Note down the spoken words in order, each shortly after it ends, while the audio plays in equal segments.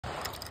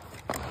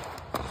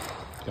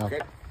Okay.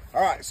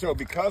 All right. So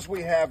because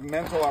we have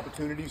mental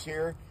opportunities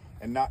here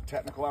and not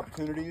technical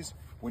opportunities,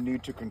 we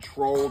need to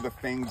control the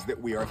things that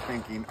we are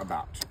thinking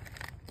about.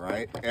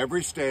 Right?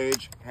 Every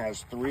stage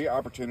has 3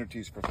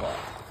 opportunities for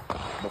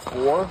thought: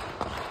 before,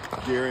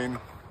 during,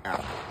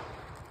 after.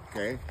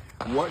 Okay.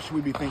 What should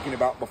we be thinking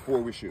about before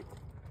we shoot?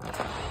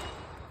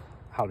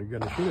 How are you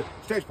going to shoot it?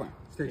 Stage plan.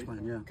 Stage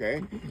plan, yeah.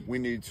 Okay. We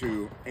need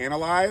to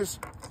analyze,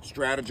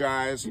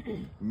 strategize,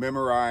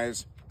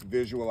 memorize,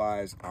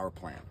 visualize our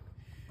plan.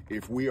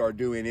 If we are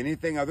doing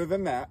anything other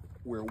than that,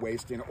 we're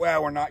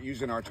not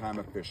using our time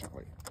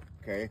efficiently.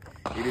 Okay.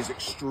 It is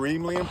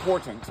extremely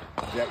important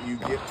that you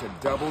get to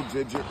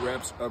double-digit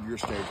reps of your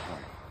stage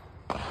plan.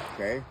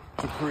 Okay.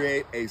 To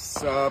create a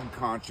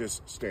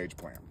subconscious stage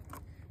plan.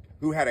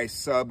 Who had a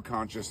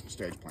subconscious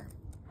stage plan?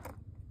 I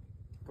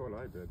thought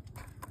I did.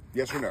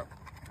 Yes or no?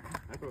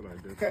 I thought I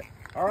did. Okay.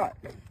 All right.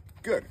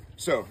 Good.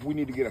 So we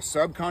need to get a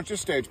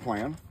subconscious stage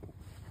plan.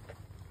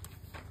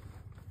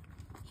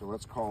 So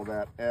let's call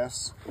that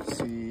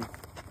SCSP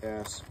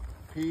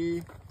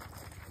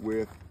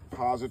with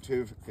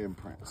positive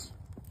imprints.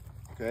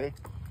 Okay.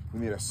 We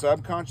need a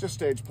subconscious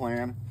stage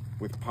plan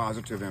with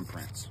positive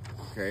imprints.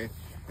 Okay.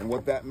 And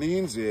what that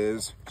means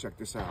is, check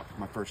this out,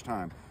 my first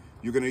time.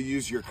 You're going to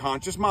use your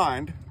conscious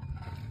mind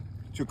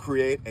to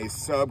create a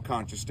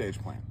subconscious stage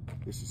plan.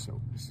 This is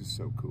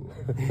so cool.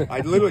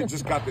 I literally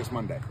just got this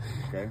Monday.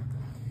 Okay.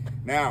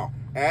 Now,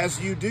 as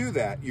you do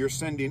that, you're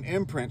sending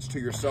imprints to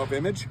your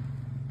self-image,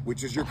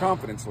 which is your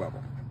confidence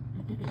level.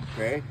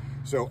 Okay.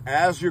 So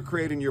as you're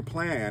creating your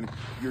plan,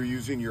 you're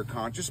using your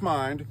conscious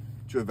mind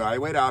to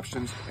evaluate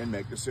options and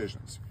make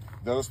decisions.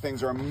 Those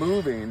things are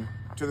moving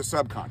to the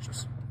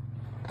subconscious.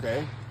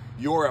 Okay.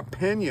 Your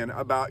opinion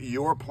about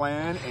your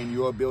plan and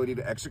your ability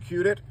to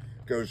execute it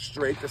goes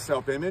straight to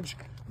self-image.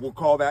 We'll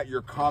call that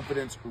your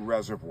confidence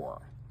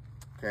reservoir.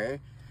 Okay.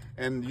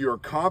 And your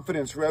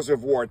confidence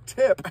reservoir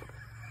tip,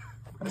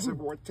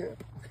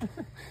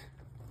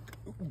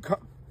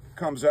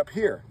 comes up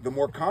here. The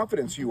more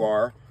confidence you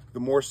are, the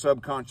more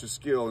subconscious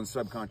skill and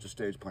subconscious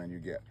stage plan you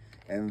get.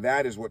 And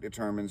that is what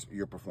determines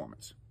your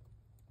performance.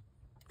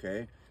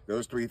 Okay.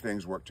 Those 3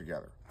 things work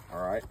together.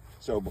 All right.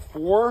 So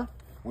before,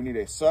 we need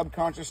a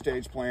subconscious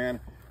stage plan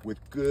with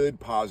good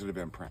positive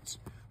imprints.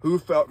 Who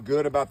felt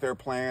good about their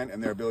plan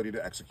and their ability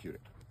to execute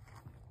it?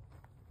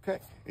 Okay,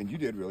 and you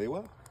did really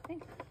well.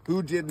 Thank you.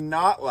 Who did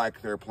not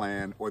like their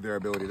plan or their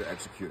ability to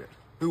execute it?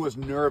 Who was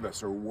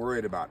nervous or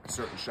worried about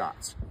certain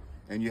shots?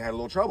 And you had a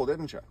little trouble,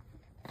 didn't you?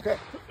 Okay,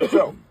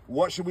 so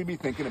what should we be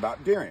thinking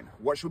about during?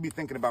 What should we be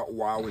thinking about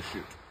while we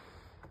shoot?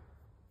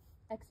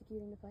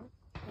 Executing the plan.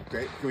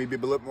 Okay, can we be a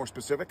little more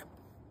specific?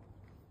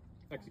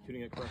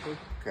 Executing it correctly.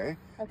 Okay.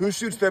 Who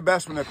shoots their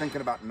best when they're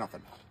thinking about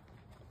nothing?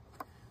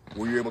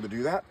 Were you able to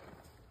do that?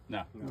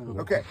 No.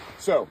 Okay.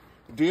 So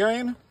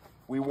during,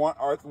 we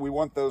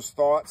want those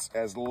thoughts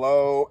as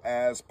low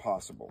as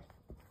possible.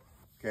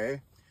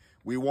 Okay.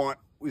 We want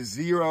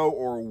 0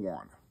 or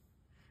 1,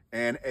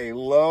 and a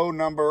low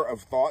number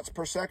of thoughts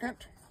per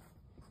second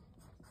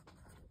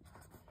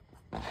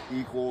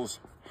equals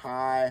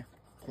high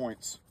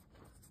points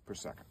per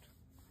second.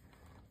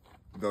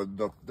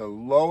 The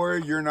lower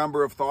your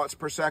number of thoughts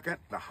per second,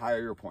 the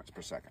higher your points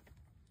per second.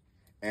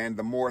 And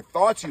the more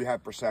thoughts you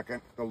have per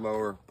second, the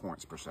lower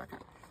points per second.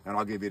 And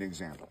I'll give you an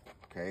example,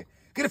 okay?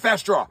 Get a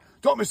fast draw.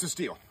 Don't miss the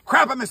steal.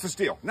 Crap, I missed the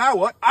steal. Now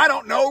what? I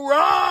don't know.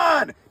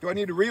 Run! Do I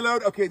need to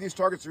reload? Okay, these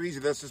targets are easy.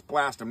 Let's just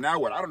blast them. Now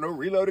what? I don't know.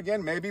 Reload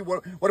again? Maybe.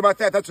 What about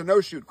that? That's a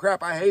no-shoot.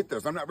 Crap, I hate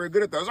those. I'm not very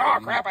good at those. Oh,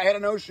 crap, I had a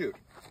no-shoot.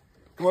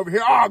 Come over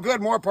here. Oh,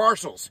 good, more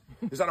partials.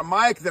 Is that a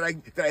mic? Did I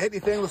hit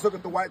anything? Let's look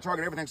at the white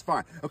target. Everything's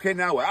fine. Okay,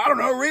 now what? I don't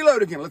know.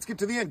 Reload again. Let's get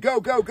to the end.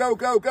 Go, go, go,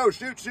 go, go.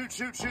 Shoot, shoot,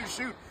 shoot, shoot,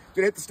 shoot.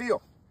 Did I hit the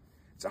steal?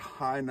 It's a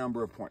high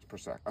number of points per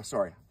second.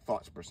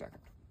 Thoughts per second.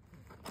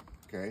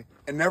 Okay,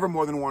 and never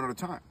more than 1 at a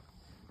time.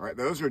 All right,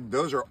 those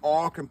are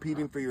all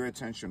competing for your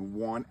attention,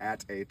 1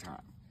 at a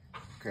time.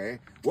 Okay,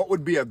 what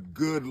would be a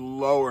good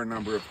lower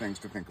number of things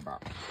to think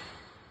about?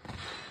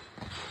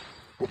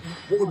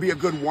 What would be a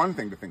good 1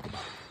 thing to think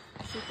about?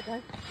 Shoot the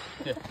gun.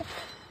 Yeah.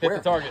 Hit the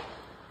target.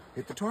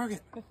 Hit the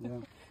target. Yeah.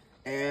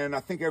 And I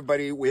think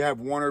everybody, we have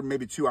 1 or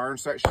maybe 2 iron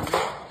sight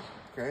shooters.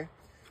 Okay,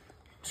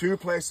 2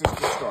 places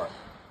to start.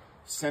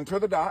 Center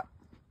the dot,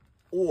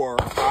 or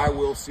I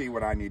will see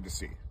what I need to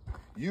see.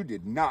 You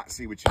did not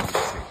see what you need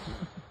to see.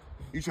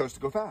 You chose to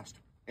go fast,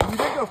 and you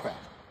did go fast.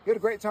 You had a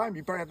great time.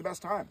 You probably had the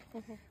best time.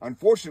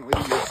 Unfortunately,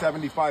 your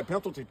 75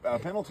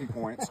 penalty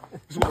points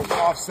sort of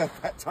offset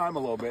that time a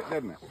little bit,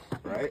 didn't it?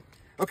 Right?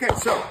 Okay,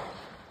 so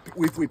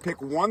if we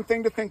pick 1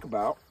 thing to think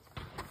about,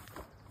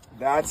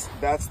 that's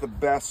the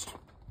best.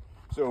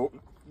 So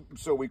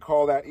we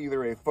call that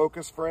either a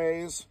focus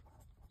phrase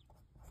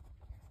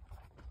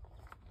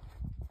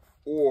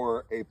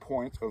or a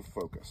point of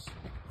focus.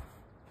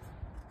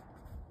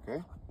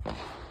 Okay?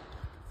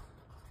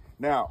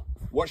 Now,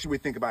 what should we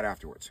think about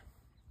afterwards?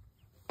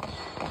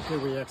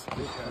 Did we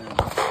execute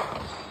that?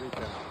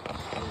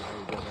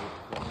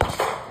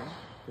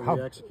 So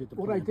we execute the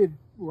what plan. I did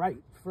right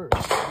first.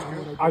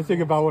 I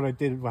think about what I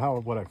did,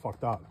 what I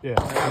fucked up. Yeah.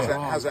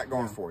 How's that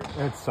going for you?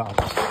 It sucks.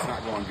 It's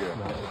not going good.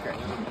 Okay.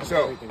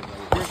 So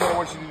here's what I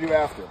want you to do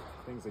after.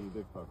 Things that you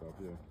did fuck up,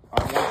 yeah.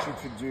 I want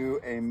you to do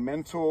a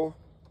mental,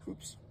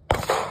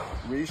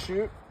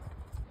 reshoot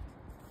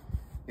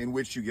in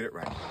which you get it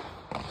right.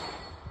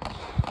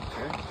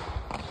 Okay?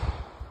 I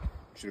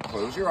want you to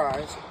close your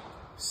eyes,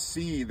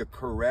 see the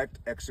correct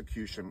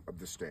execution of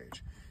the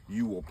stage.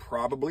 You will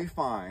probably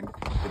find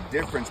the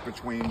difference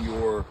between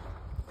your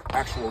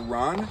actual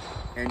run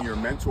and your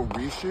mental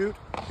reshoot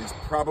is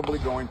probably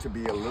going to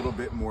be a little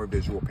bit more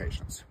visual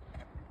patience.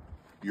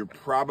 You're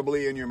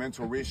probably in your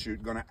mental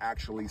reshoot going to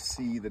actually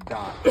see the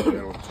dot in the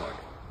middle of the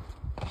target.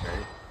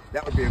 Okay,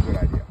 that would be a good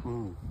idea,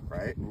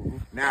 right?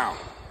 Now,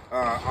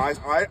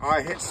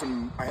 I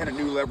hit a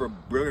new lever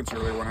of brilliance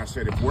earlier when I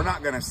said if we're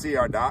not going to see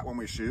our dot when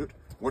we shoot,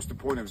 what's the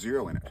point of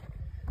zeroing it?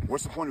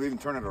 What's the point of even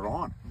turning it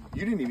on?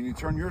 You didn't even need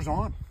to turn yours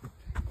on,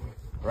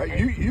 right?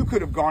 You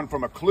could have gone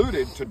from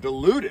occluded to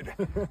diluted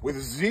with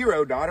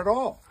zero dot at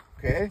all.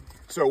 Okay,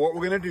 so what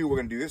we're going to do, we're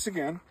going to do this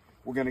again.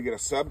 We're going to get a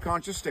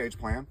subconscious stage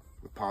plan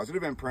with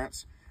positive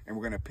imprints, and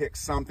we're going to pick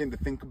something to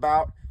think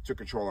about to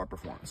control our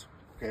performance.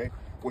 Okay,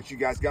 what you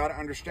guys got to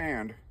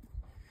understand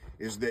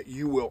is that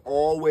you will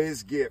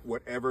always get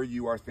whatever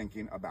you are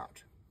thinking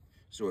about.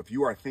 So if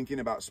you are thinking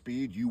about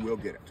speed, you will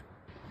get it.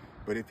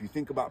 But if you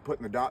think about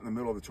putting the dot in the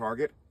middle of the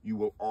target, you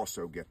will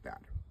also get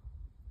that.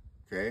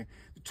 Okay,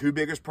 the two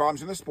biggest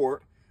problems in the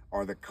sport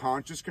are the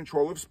conscious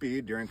control of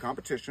speed during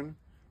competition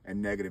and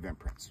negative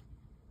imprints.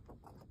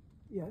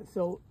 Yeah.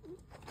 So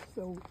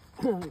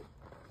to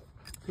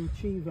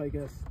achieve, I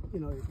guess,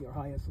 your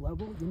highest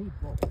level, you need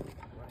both,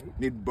 right?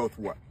 Need both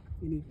what?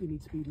 You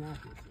need speed and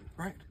accuracy.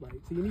 Right. Right.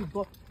 So you need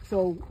both.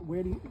 So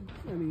where do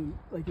you,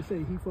 like you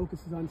say, he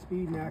focuses on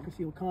speed and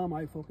accuracy will come.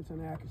 I focus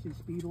on accuracy,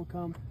 speed will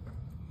come.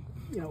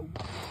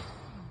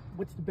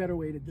 What's the better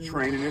way to do it?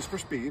 Training is for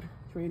speed.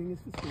 Training is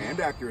for speed. And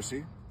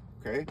accuracy.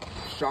 Okay.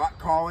 Shot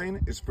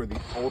calling is for the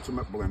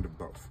ultimate blend of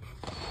both.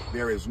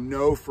 There is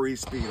no free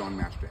speed on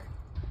match day.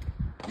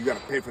 You got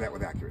to pay for that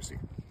with accuracy.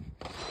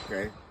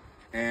 Okay.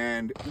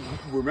 And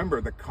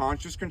remember, the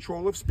conscious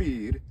control of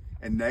speed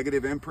and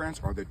negative imprints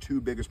are the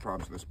two biggest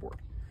problems of the sport.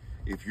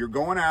 If you're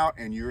going out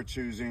and you're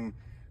choosing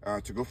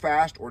to go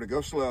fast or to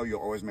go slow,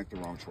 you'll always make the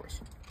wrong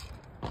choice.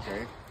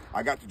 Okay?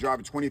 I got to drive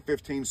a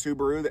 2015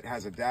 Subaru that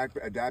has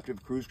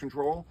adaptive cruise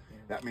control.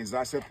 That means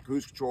I set the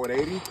cruise control at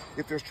 80.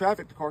 If there's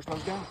traffic, the car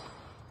slows down.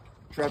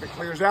 Traffic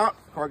clears out,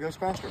 the car goes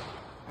faster.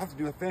 I have to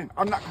do a thing.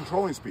 I'm not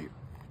controlling speed.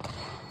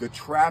 The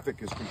traffic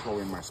is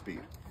controlling my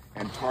speed,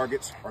 and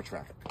targets are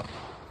traffic.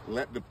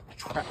 Let the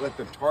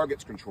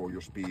targets control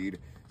your speed,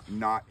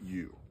 not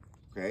you.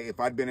 Okay? If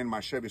I'd been in my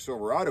Chevy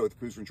Silverado with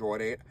cruise control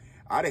at 8,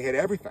 I'd have hit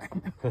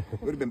everything.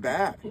 It would have been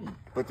bad.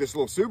 But this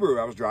little Subaru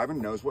I was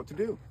driving knows what to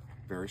do.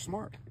 Very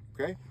smart.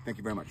 Okay? Thank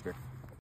you very much, Vic.